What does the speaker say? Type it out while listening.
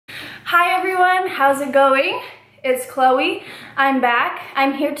Hi everyone, how's it going? It's Chloe. I'm back.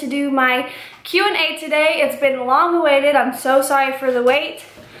 I'm here to do my Q&A today. It's been long awaited. I'm so sorry for the wait,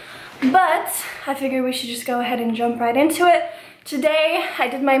 but I figured we should just go ahead and jump right into it. Today, I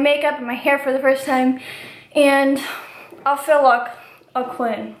did my makeup and my hair for the first time, and I feel like a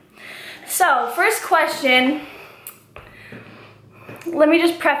queen. So, first question. Let me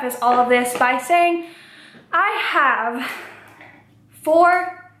just preface all of this by saying I have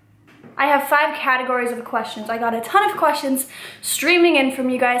 5 categories of questions. I got a ton of questions streaming in from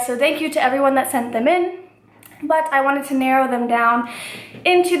you guys, so thank you to everyone that sent them in. But I wanted to narrow them down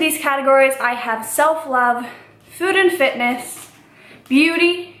into these categories. I have self-love, food and fitness,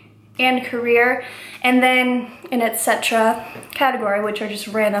 beauty, and career, and then an etc. category, which are just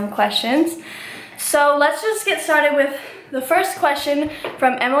random questions. So let's just get started with the first question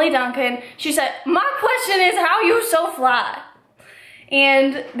from Emily Duncan. She said, "My question is how you so fly?"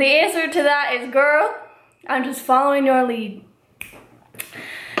 And the answer to that is, girl, I'm just following your lead.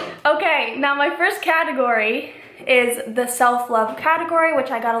 Okay, now my first category is the self-love category,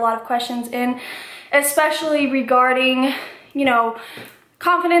 which I got a lot of questions in, especially regarding,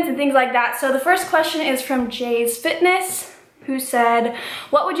 confidence and things like that. So the first question is from Jay's Fitness, who said,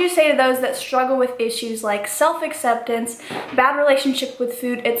 "What would you say to those that struggle with issues like self-acceptance, bad relationship with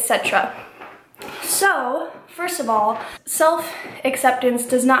food, etc.?" So, first of all, self-acceptance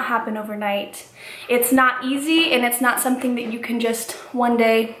does not happen overnight. It's not easy, and it's not something that you can just one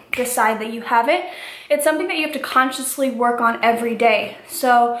day decide that you have it. It's something that you have to consciously work on every day.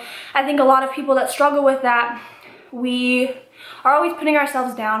 So I think a lot of people that struggle with that, we are always putting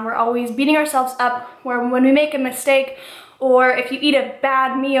ourselves down. We're always beating ourselves up when we make a mistake, or if you eat a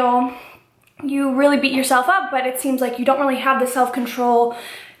bad meal, you really beat yourself up, but it seems like you don't really have the self-control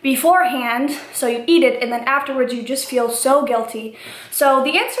beforehand, so you eat it, and then afterwards you just feel so guilty. So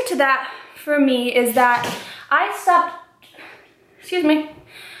the answer to that for me is that I stopped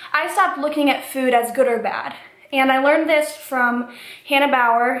looking at food as good or bad. And I learned this from Hannah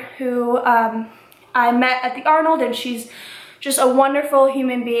Bauer, who I met at the Arnold, and she's just a wonderful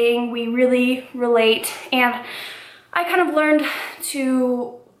human being. We really relate, and I kind of learned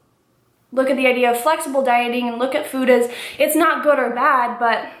to look at the idea of flexible dieting and look at food as it's not good or bad,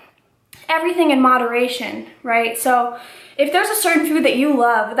 but everything in moderation, right? So if there's a certain food that you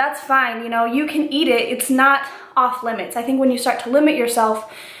love, that's fine, you can eat it. It's not off limits. I think when you start to limit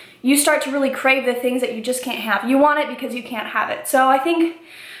yourself, you start to really crave the things that you just can't have. You want it because you can't have it. So I think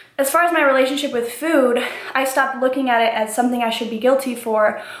as far as my relationship with food, I stopped looking at it as something I should be guilty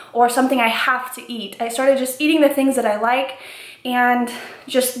for or something I have to eat. I started just eating the things that I like and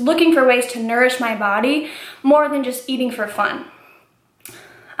just looking for ways to nourish my body more than just eating for fun.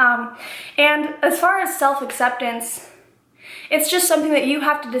 And as far as self-acceptance, it's just something that you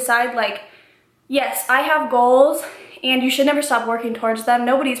have to decide, like, yes, I have goals and you should never stop working towards them.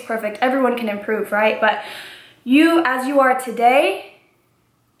 Nobody's perfect. Everyone can improve, right? But you, as you are today,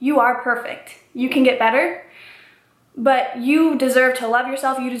 you are perfect. You can get better, but you deserve to love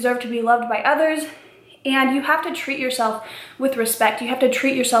yourself. You deserve to be loved by others. And you have to treat yourself with respect. You have to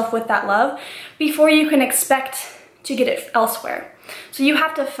treat yourself with that love before you can expect to get it elsewhere. So you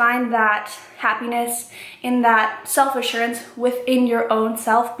have to find that happiness and that self-assurance within your own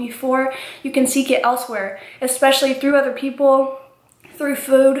self before you can seek it elsewhere, especially through other people, through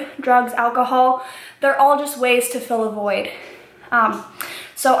food, drugs, alcohol. They're all just ways to fill a void.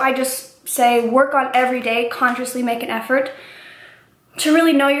 So I just say work on every day, consciously make an effort to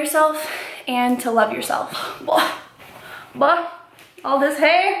really know yourself and to love yourself. But all this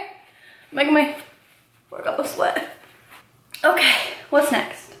hair making me work up a sweat. Okay, what's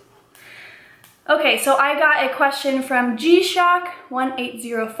next? Okay, so I got a question from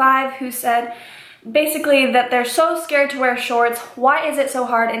Gshock1805 who said basically that they're so scared to wear shorts. Why is it so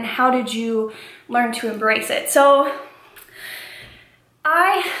hard, and how did you learn to embrace it? So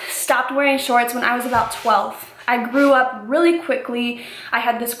I stopped wearing shorts when I was about 12. I grew up really quickly. I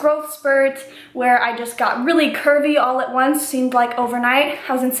had this growth spurt where I just got really curvy all at once, seemed like overnight.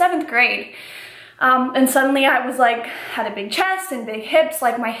 I was in 7th grade. And suddenly I was like, had a big chest and big hips,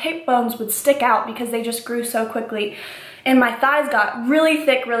 like my hip bones would stick out because they just grew so quickly. And my thighs got really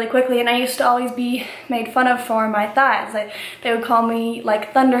thick really quickly, and I used to always be made fun of for my thighs. They would call me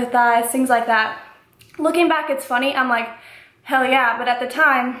like thunder thighs, things like that. Looking back, it's funny. I'm like, hell yeah, but at the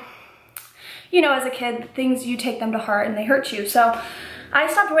time, as a kid, things, you take them to heart and they hurt you. So I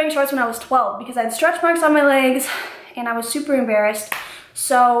stopped wearing shorts when I was 12 because I had stretch marks on my legs and I was super embarrassed.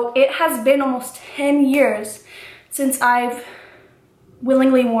 So it has been almost 10 years since I've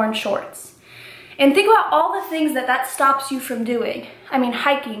willingly worn shorts. And think about all the things that stops you from doing. I mean,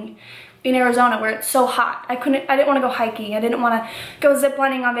 hiking in Arizona where it's so hot. I didn't want to go hiking. I didn't want to go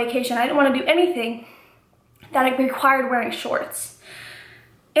ziplining on vacation. I didn't want to do anything that required wearing shorts.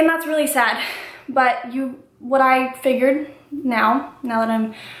 And that's really sad. But what I figured now that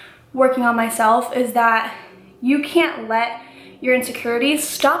I'm working on myself, is that you can't let your insecurities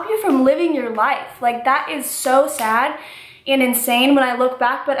stop you from living your life. Like, that is so sad and insane when I look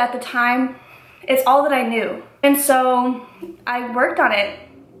back, but at the time, it's all that I knew. And so I worked on it.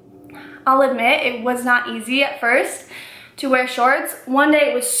 I'll admit it was not easy at first to wear shorts. One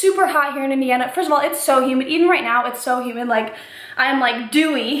day it was super hot here in Indiana. First of all, it's so humid. Even right now, it's so humid. Like, I'm like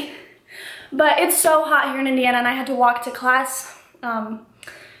dewy, but it's so hot here in Indiana, and I had to walk to class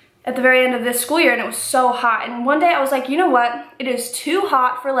at the very end of this school year, and it was so hot. And one day I was like, you know what? It is too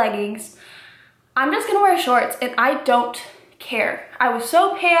hot for leggings. I'm just gonna wear shorts, and I don't care. I was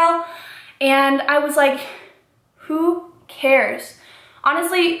so pale, and I was like, who cares?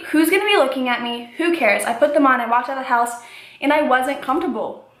 Honestly, who's gonna be looking at me? Who cares? I put them on, I walked out of the house, and I wasn't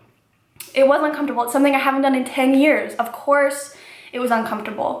comfortable. It wasn't comfortable. It's something I haven't done in 10 years. Of course, it was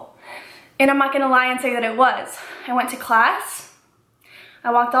uncomfortable. And I'm not gonna lie and say that it was. I went to class.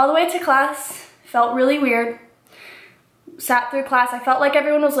 I walked all the way to class, felt really weird, sat through class. I felt like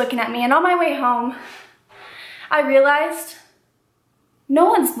everyone was looking at me, and on my way home, I realized no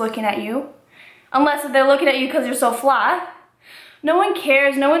one's looking at you, unless they're looking at you because you're so flat. No one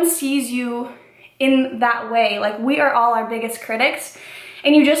cares, no one sees you in that way. Like, we are all our biggest critics,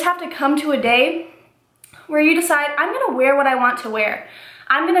 and you just have to come to a day where you decide, I'm gonna wear what I want to wear.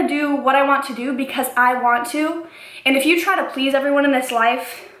 I'm gonna do what I want to do because I want to. And if you try to please everyone in this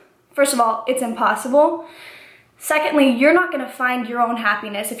life, first of all, it's impossible. Secondly, you're not gonna find your own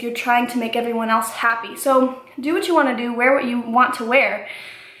happiness if you're trying to make everyone else happy. So do what you wanna do, wear what you want to wear.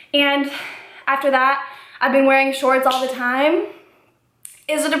 And after that, I've been wearing shorts all the time.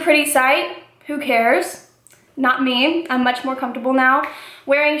 Is it a pretty sight? Who cares? Not me. I'm much more comfortable now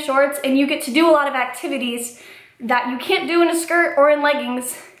wearing shorts, and you get to do a lot of activities that you can't do in a skirt or in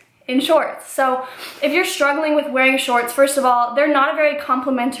leggings in shorts. So if you're struggling with wearing shorts, first of all, they're not a very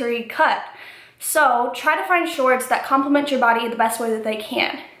complimentary cut. So try to find shorts that complement your body the best way that they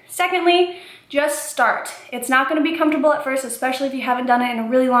can. Secondly, just start. It's not gonna be comfortable at first, especially if you haven't done it in a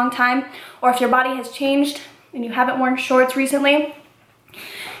really long time, or if your body has changed and you haven't worn shorts recently.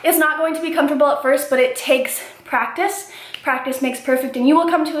 It's not going to be comfortable at first, but it takes practice. Practice makes perfect, and you will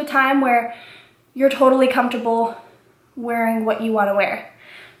come to a time where you're totally comfortable wearing what you want to wear.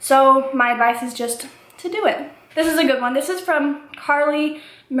 So my advice is just to do it. This is a good one. This is from Carly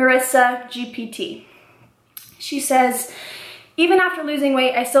Marissa GPT. She says, even after losing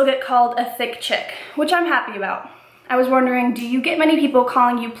weight, I still get called a thick chick, which I'm happy about. I was wondering, do you get many people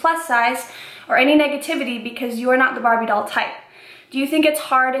calling you plus size or any negativity because you are not the Barbie doll type? Do you think it's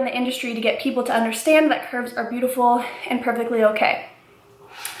hard in the industry to get people to understand that curves are beautiful and perfectly okay?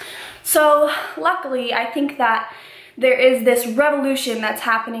 So luckily, I think that there is this revolution that's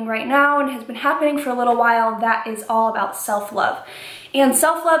happening right now and has been happening for a little while that is all about self-love. And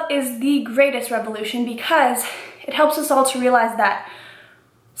self-love is the greatest revolution because it helps us all to realize that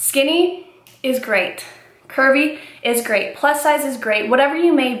skinny is great, curvy is great, plus size is great, whatever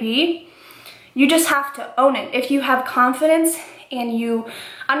you may be, you just have to own it. If you have confidence and you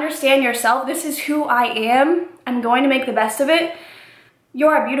understand yourself, this is who I am, I'm going to make the best of it, you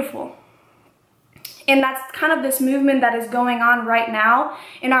are beautiful. And that's kind of this movement that is going on right now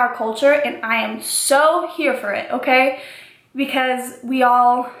in our culture, and I am so here for it, okay? Because we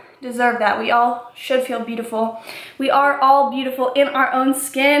all deserve that. We all should feel beautiful. We are all beautiful in our own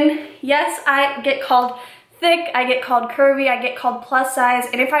skin. Yes, I get called thick, I get called curvy, I get called plus size,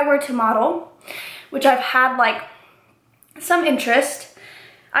 and if I were to model, which I've had like some interest,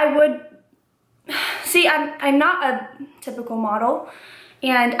 I would, see, I'm not a typical model,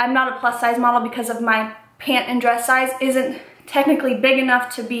 and I'm not a plus size model because of my pant and dress size isn't technically big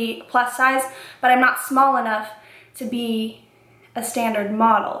enough to be plus size, but I'm not small enough to be a standard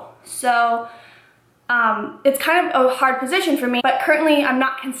model. So it's kind of a hard position for me, but currently I'm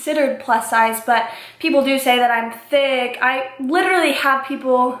not considered plus size, but people do say that I'm thick. I literally have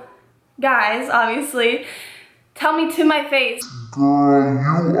people, guys obviously, tell me to my face, "Girl,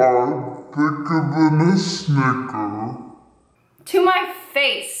 you are thicker than a Snicker." To my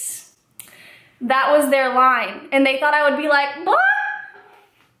face. That was their line. And they thought I would be like, what?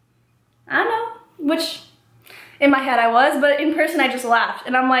 I don't know. Which, in my head I was, but in person I just laughed.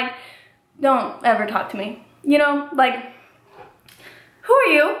 And I'm like, don't ever talk to me. You know, like, who are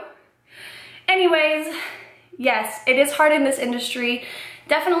you? Anyways, yes, it is hard in this industry.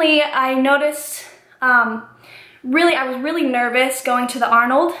 Definitely, I noticed Really, I was really nervous going to the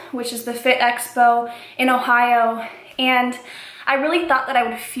Arnold, which is the Fit Expo in Ohio, and I really thought that I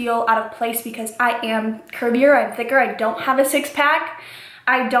would feel out of place because I am curvier, I'm thicker, I don't have a six-pack,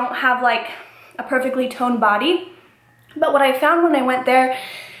 I don't have like a perfectly toned body. But what I found when I went there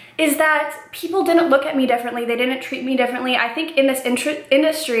is that people didn't look at me differently, they didn't treat me differently. I think in this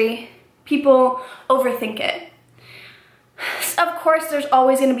industry, people overthink it. Of course, there's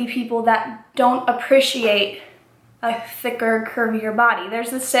always going to be people that don't appreciate a thicker, curvier body.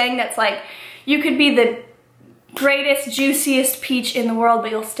 There's this saying that's like, you could be the greatest, juiciest peach in the world, but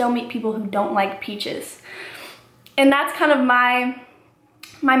you'll still meet people who don't like peaches. And that's kind of my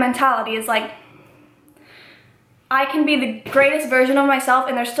mentality, is like, I can be the greatest version of myself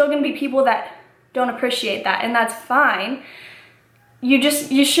and there's still gonna be people that don't appreciate that, and that's fine. You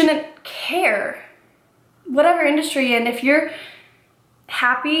shouldn't care. Whatever industry you're in, if you're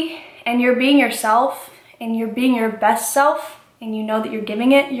happy and you're being yourself and you're being your best self and you know that you're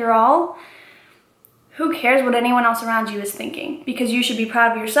giving it your all, who cares what anyone else around you is thinking? Because you should be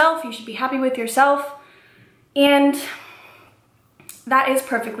proud of yourself, you should be happy with yourself, and that is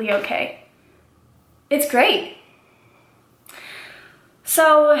perfectly okay. It's great.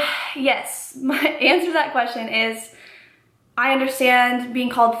 So yes, my answer to that question is, I understand being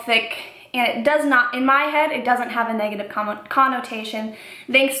called thick, and it does not, in my head, it doesn't have a negative connotation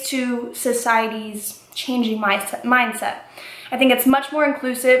thanks to society's changing mindset. I think it's much more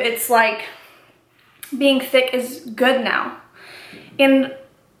inclusive. It's like being thick is good now. And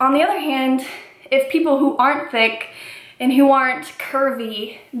on the other hand, if people who aren't thick and who aren't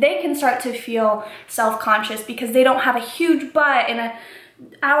curvy, they can start to feel self-conscious because they don't have a huge butt and an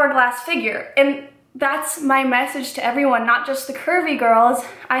hourglass figure. And that's my message to everyone, not just the curvy girls.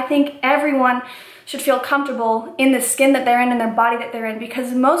 I think everyone should feel comfortable in the skin that they're in and their body that they're in,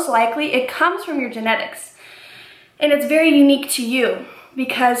 because most likely it comes from your genetics. And it's very unique to you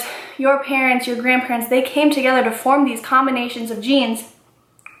because your parents, your grandparents, they came together to form these combinations of genes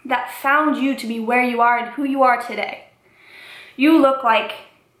that found you to be where you are and who you are today. You look like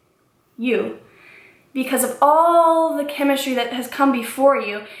you because of all the chemistry that has come before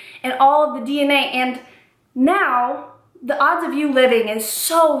you and all of the DNA, and now the odds of you living is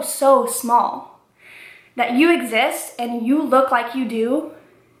so small that you exist and you look like you do.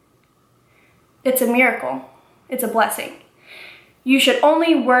 It's a miracle. It's a blessing. You should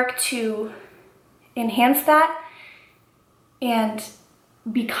only work to enhance that and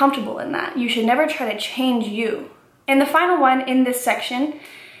be comfortable in that. You should never try to change you. And the final one in this section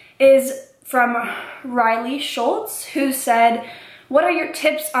is from Riley Schultz, who said, "What are your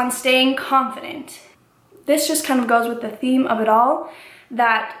tips on staying confident?" This just kind of goes with the theme of it all,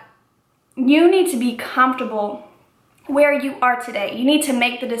 that you need to be comfortable where you are today. You need to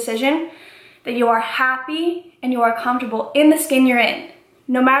make the decision that you are happy and you are comfortable in the skin you're in.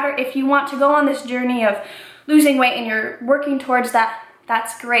 No matter if you want to go on this journey of losing weight and you're working towards that,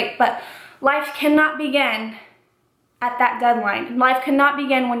 that's great. But life cannot begin at that deadline. Life cannot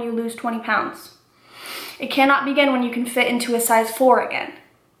begin when you lose 20 pounds. It cannot begin when you can fit into a size 4 again.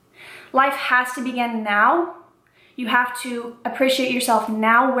 Life has to begin now. You have to appreciate yourself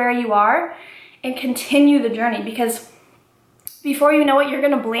now where you are and continue the journey, because before you know it, you're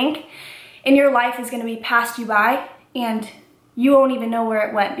gonna blink and your life is gonna be passed you by and you won't even know where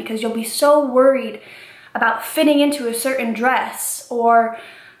it went, because you'll be so worried about fitting into a certain dress or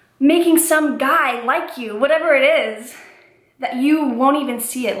making some guy like you, whatever it is, that you won't even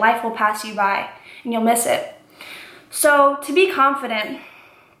see it. Life will pass you by and you'll miss it. So to be confident,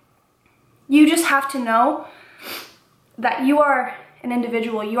 you just have to know that you are an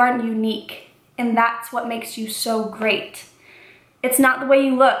individual, you are unique, and that's what makes you so great. It's not the way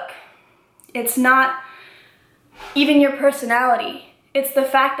you look. It's not even your personality. It's the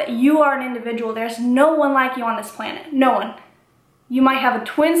fact that you are an individual. There's no one like you on this planet. No one. You might have a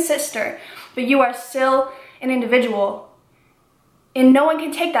twin sister, but you are still an individual. And no one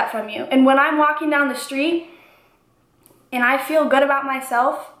can take that from you. And when I'm walking down the street and I feel good about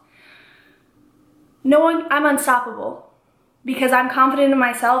myself, I'm unstoppable because I'm confident in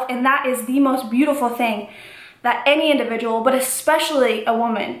myself, and that is the most beautiful thing that any individual, but especially a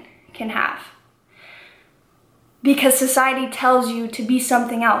woman, can have. Because society tells you to be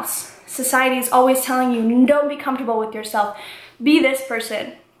something else. Society is always telling you, don't be comfortable with yourself. Be this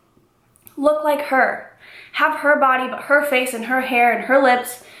person. Look like her. Have her body, but her face and her hair and her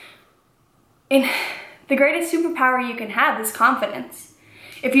lips. And the greatest superpower you can have is confidence.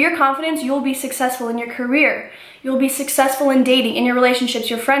 If you're confident, you'll be successful in your career. You'll be successful in dating, in your relationships,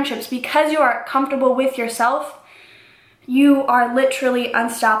 your friendships. Because you are comfortable with yourself, you are literally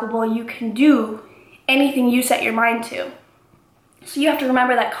unstoppable. You can do anything you set your mind to. So you have to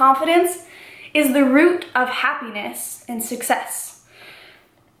remember that confidence is the root of happiness and success.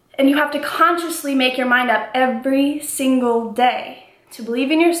 And you have to consciously make your mind up every single day to believe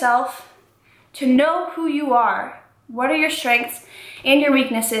in yourself, to know who you are, what are your strengths and your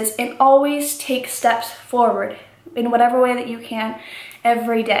weaknesses, and always take steps forward in whatever way that you can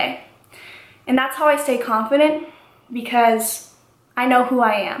every day. And that's how I stay confident, because I know who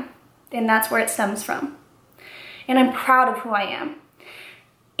I am, and that's where it stems from. And I'm proud of who I am.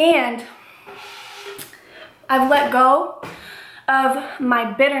 And I've let go of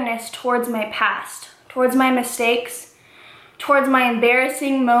my bitterness towards my past, towards my mistakes, towards my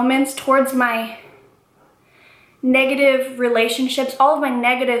embarrassing moments, towards my negative relationships, all of my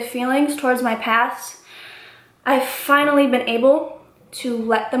negative feelings towards my past. I've finally been able to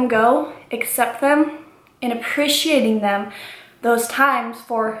let them go, accept them, and appreciating them those times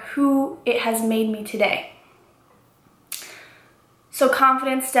for who it has made me today. So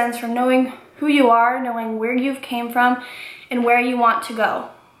confidence stems from knowing who you are, knowing where you've came from, and where you want to go.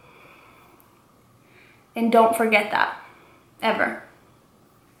 And don't forget that, ever.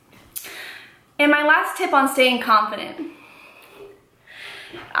 And my last tip on staying confident,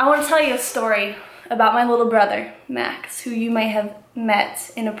 I want to tell you a story about my little brother, Max, who you may have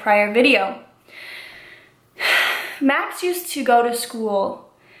met in a prior video. Max used to go to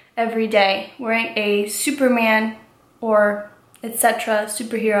school every day wearing a Superman or etc.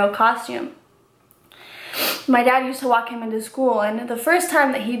 superhero costume. My dad used to walk him into school, and the first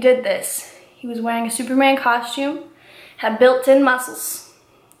time that he did this, he was wearing a Superman costume, had built-in muscles.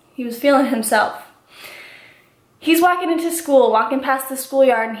 He was feeling himself. He's walking into school, walking past the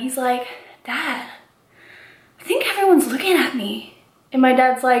schoolyard, and he's like, "Dad, I think everyone's looking at me." And my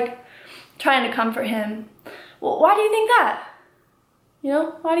dad's like, trying to comfort him. "Well, why do you think that? You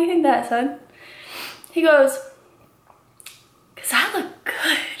know, why do you think that, son?" He goes, "'Cause I look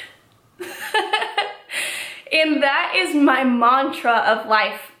good." And that is my mantra of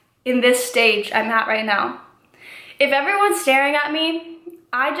life in this stage I'm at right now. If everyone's staring at me,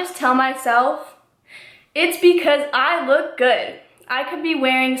 I just tell myself, it's because I look good. I could be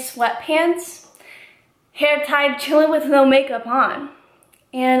wearing sweatpants, hair tied, chilling with no makeup on.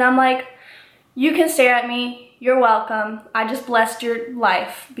 And I'm like, you can stare at me, you're welcome. I just blessed your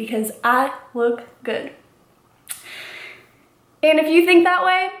life because I look good. And if you think that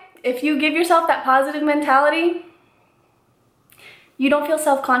way, if you give yourself that positive mentality, you don't feel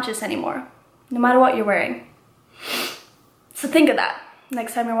self-conscious anymore, no matter what you're wearing. So think of that.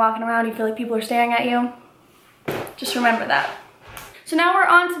 Next time you're walking around, you feel like people are staring at you, just remember that. So now we're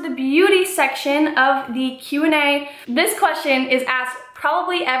on to the beauty section of the Q&A. This question is asked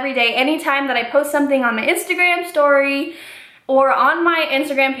probably every day, anytime that I post something on my Instagram story or on my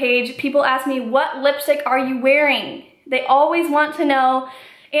Instagram page, people ask me, what lipstick are you wearing? They always want to know,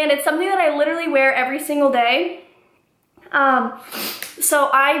 and it's something that I literally wear every single day. So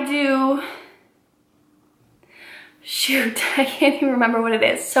I do, shoot, I can't even remember what it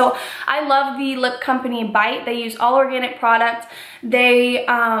is. So I love the lip company Bite. They use all organic product. They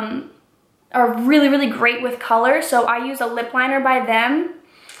are really, really great with color. So I use a lip liner by them.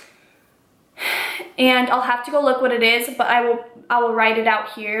 And I'll have to go look what it is, but I will write it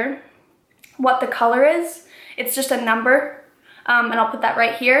out here, what the color is. It's just a number, and I'll put that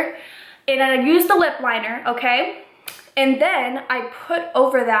right here. And I use the lip liner, okay? And then I put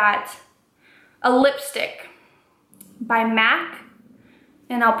over that a lipstick by MAC,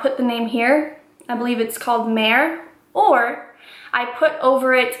 and I'll put the name here. I believe it's called Mare. Or I put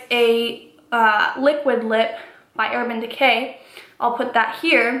over it a liquid lip by Urban Decay. I'll put that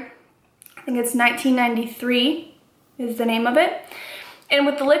here. I think it's 1993 is the name of it. And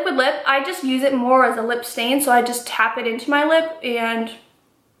with the liquid lip, I just use it more as a lip stain, so I just tap it into my lip and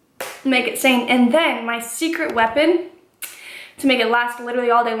make it stain. And then my secret weapon, to make it last literally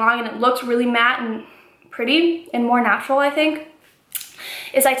all day long and it looks really matte and pretty and more natural, I think,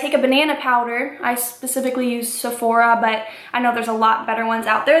 is I take a banana powder. I specifically use Sephora, but I know there's a lot better ones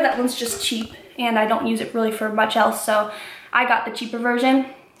out there. That one's just cheap and I don't use it really for much else, so I got the cheaper version.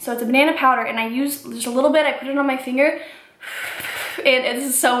 So it's a banana powder, and I use just a little bit, I put it on my finger, and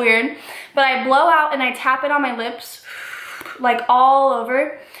it's so weird, but I blow out and I tap it on my lips, like all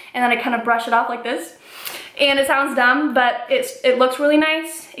over, and then I kind of brush it off like this. And it sounds dumb, but it looks really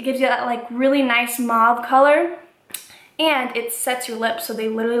nice. It gives you that like really nice mauve color, and it sets your lips so they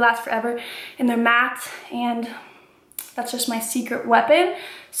literally last forever, and they're matte, and that's just my secret weapon.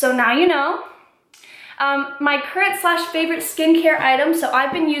 So now you know. My current / favorite skincare item, so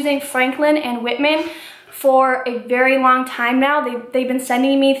I've been using Franklin and Whitman for a very long time now. They've been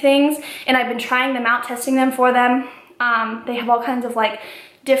sending me things and I've been trying them out, testing them for them. They have all kinds of like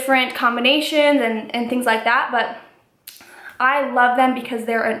different combinations and things like that, but I love them because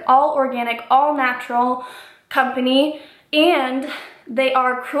they're an all organic, all natural company, and they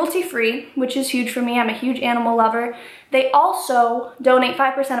are cruelty-free, which is huge for me. I'm a huge animal lover. They also donate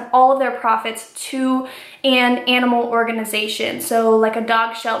 5% of all of their profits to an animal organization, so like a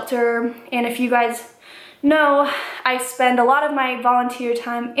dog shelter. And if you guys know, I spend a lot of my volunteer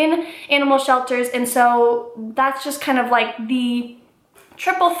time in animal shelters, and so that's just kind of like the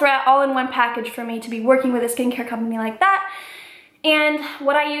triple threat all-in-one package for me to be working with a skincare company like that. And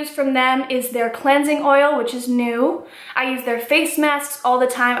what I use from them is their cleansing oil, which is new. I use their face masks all the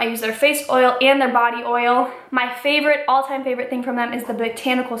time. I use their face oil and their body oil. My favorite, all-time favorite thing from them is the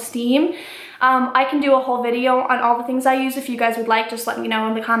botanical steam. I can do a whole video on all the things I use if you guys would like. Just let me know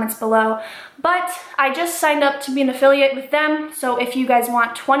in the comments below. But I just signed up to be an affiliate with them, so if you guys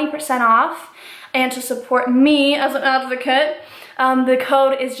want 20% off and to support me as an advocate, the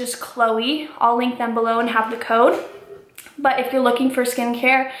code is just Chloe. I'll link them below and have the code. But if you're looking for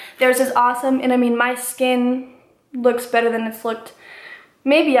skincare, theirs is awesome. And I mean, my skin looks better than it's looked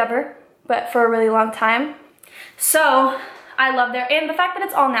maybe ever, but for a really long time. So I love their, and the fact that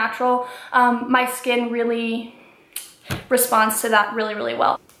it's all natural, my skin really responds to that really, really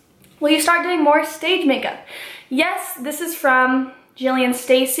well. Will you start doing more stage makeup? Yes, this is from Jillian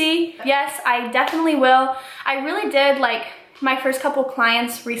Stacy. Yes, I definitely will. I really did like my first couple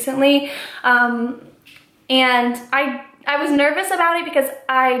clients recently, and I was nervous about it because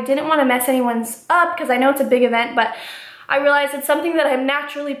I didn't want to mess anyone's up, because I know it's a big event, but I realized it's something that I'm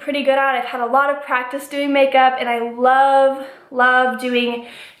naturally pretty good at. I've had a lot of practice doing makeup, and I love doing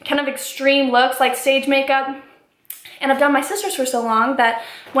kind of extreme looks like stage makeup. And I've done my sisters for so long that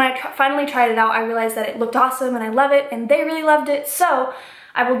when I finally tried it out, I realized that it looked awesome and I love it, and they really loved it. So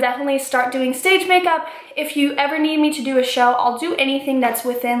I will definitely start doing stage makeup. If you ever need me to do a show, I'll do anything that's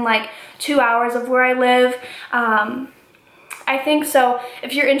within like 2 hours of where I live. I think so.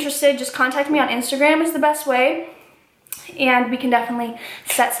 If you're interested, just contact me on Instagram is the best way, and we can definitely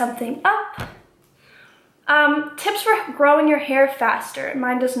set something up. Tips for growing your hair faster.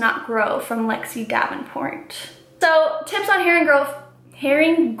 Mine does not grow, from Lexi Davenport. So tips on hair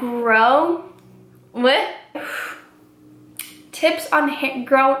and grow. What? Tips on hair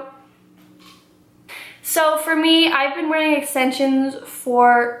grow. So for me, I've been wearing extensions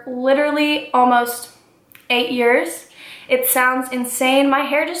for literally almost 8 years. It sounds insane. My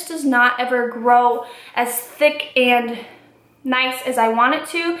hair just does not ever grow as thick and nice as I want it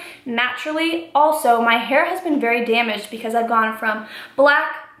to naturally. Also, my hair has been very damaged because I've gone from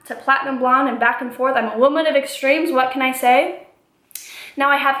black to platinum blonde and back and forth. I'm a woman of extremes, what can I say? Now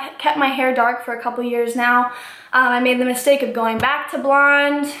I have kept my hair dark for a couple years now. I made the mistake of going back to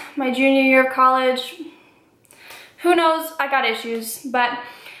blonde my junior year of college. Who knows, I got issues, but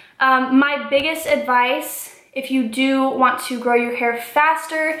my biggest advice if you do want to grow your hair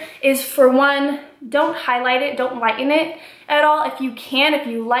faster is, for one, don't highlight it, don't lighten it at all. If you can, if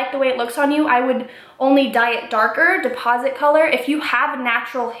you like the way it looks on you, I would only dye it darker, deposit color. If you have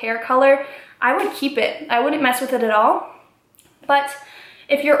natural hair color, I would keep it. I wouldn't mess with it at all. But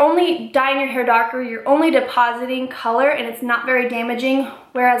if you're only dyeing your hair darker, you're only depositing color and it's not very damaging.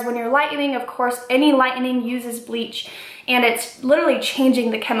 Whereas when you're lightening, of course, any lightening uses bleach, and it's literally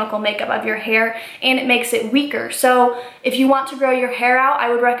changing the chemical makeup of your hair and it makes it weaker. So if you want to grow your hair out, I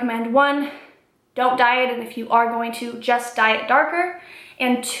would recommend, one, don't dye it, and if you are going to, just dye it darker.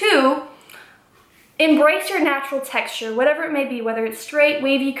 And two, embrace your natural texture, whatever it may be, whether it's straight,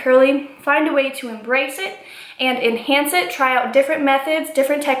 wavy, curly. Find a way to embrace it and enhance it. Try out different methods,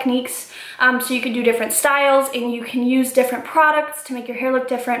 different techniques, so you can do different styles, and you can use different products to make your hair look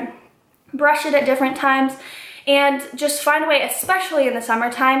different. Brush it at different times, and just find a way, especially in the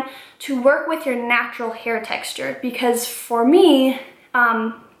summertime, to work with your natural hair texture, because for me,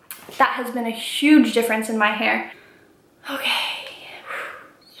 that has been a huge difference in my hair. Okay,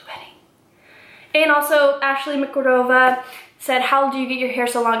 sweating. And also, Ashley Mikorova said, how do you get your hair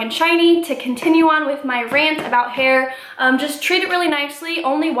so long and shiny? To continue on with my rant about hair, just treat it really nicely.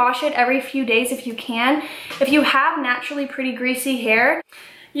 Only wash it every few days if you can. If you have naturally pretty greasy hair,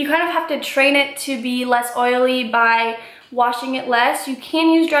 you kind of have to train it to be less oily by washing it less. You can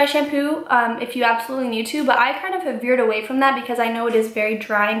use dry shampoo if you absolutely need to, but I kind of have veered away from that because I know it is very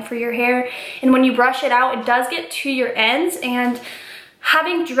drying for your hair. And when you brush it out, it does get to your ends, and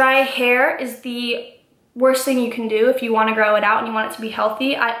having dry hair is the worst thing you can do if you want to grow it out and you want it to be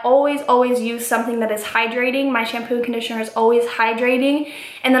healthy. I always use something that is hydrating. My shampoo and conditioner is always hydrating.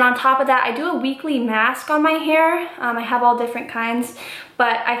 And then on top of that, I do a weekly mask on my hair. I have all different kinds,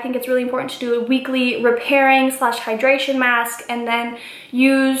 but I think it's really important to do a weekly repairing / hydration mask, and then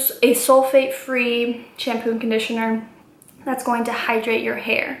use a sulfate-free shampoo and conditioner that's going to hydrate your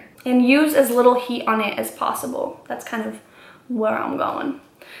hair. And use as little heat on it as possible. That's kind of where I'm going.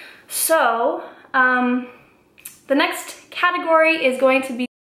 So, the next category is going to be